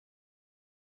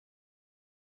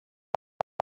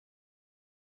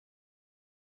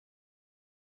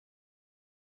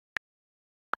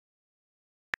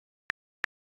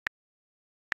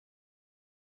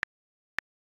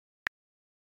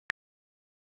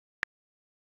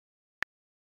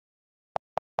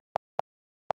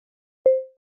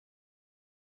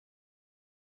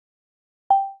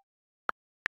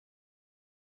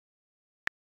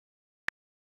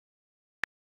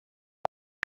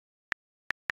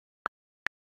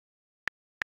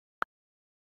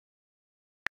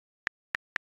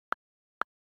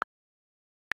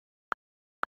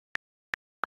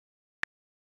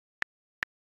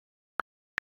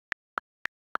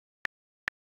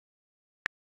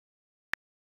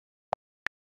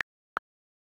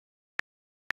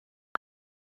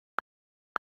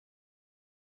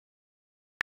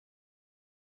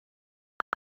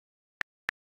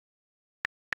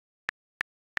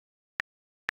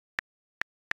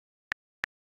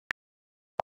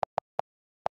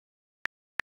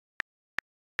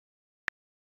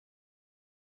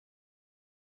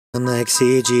sound like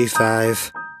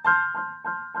CG5.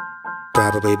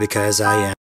 Probably because I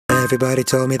am. Everybody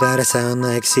told me that I sound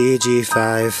like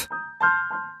CG5.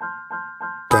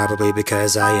 Probably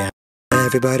because I am.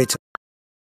 Everybody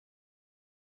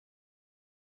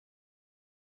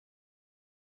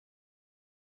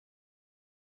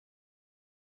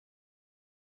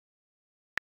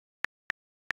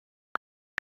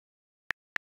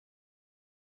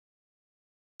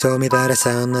told me that I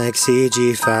sound like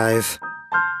CG5.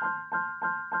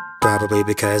 Probably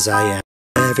because I am.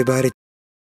 Everybody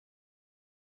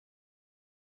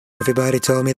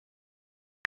told me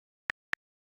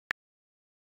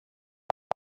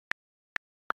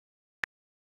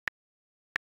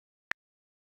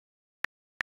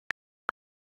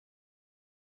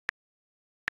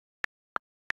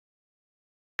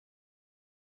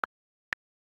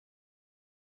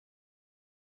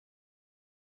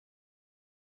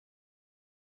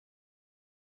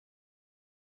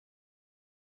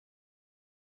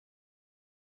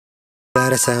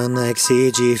that I sound like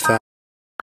CG5.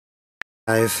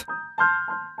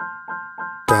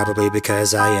 Probably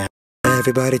because I am.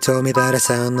 Everybody told me that I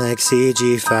sound like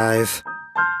CG5.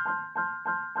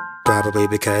 Probably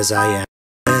because I am.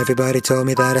 Everybody told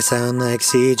me that I sound like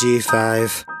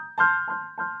CG5.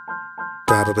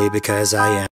 Probably because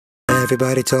I am.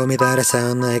 Everybody told me that I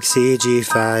sound like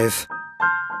CG5.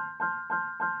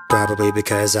 Probably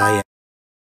because I am.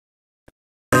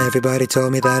 Everybody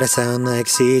told me that I sound like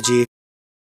CG5.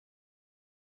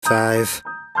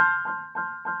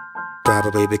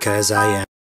 Probably because I am.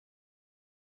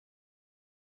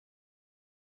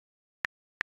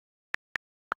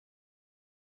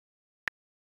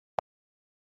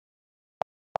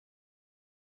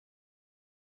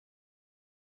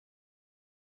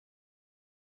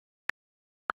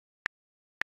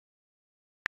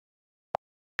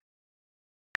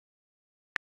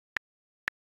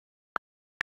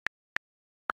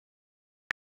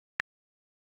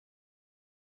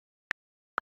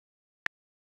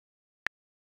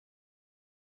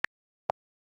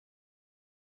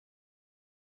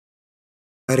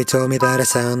 Everybody told me that I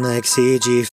sound like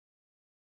CG5.